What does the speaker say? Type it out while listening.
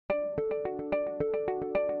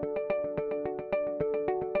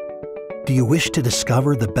Do you wish to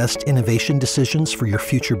discover the best innovation decisions for your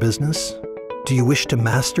future business? Do you wish to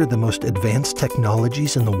master the most advanced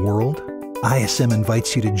technologies in the world? ISM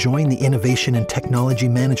invites you to join the Innovation and Technology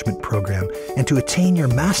Management program and to attain your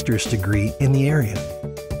master's degree in the area.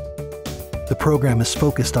 The program is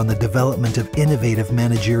focused on the development of innovative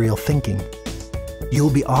managerial thinking. You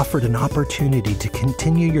will be offered an opportunity to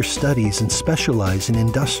continue your studies and specialize in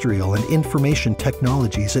industrial and information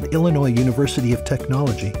technologies at Illinois University of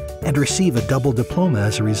Technology and receive a double diploma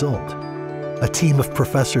as a result. A team of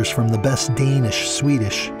professors from the best Danish,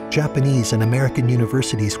 Swedish, Japanese, and American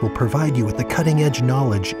universities will provide you with the cutting-edge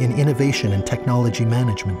knowledge in innovation and technology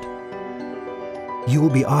management. You will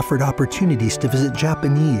be offered opportunities to visit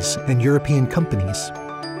Japanese and European companies.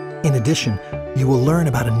 In addition, you will learn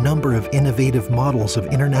about a number of innovative models of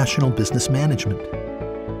international business management.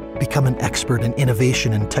 Become an expert in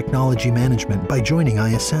innovation and technology management by joining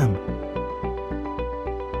ISM.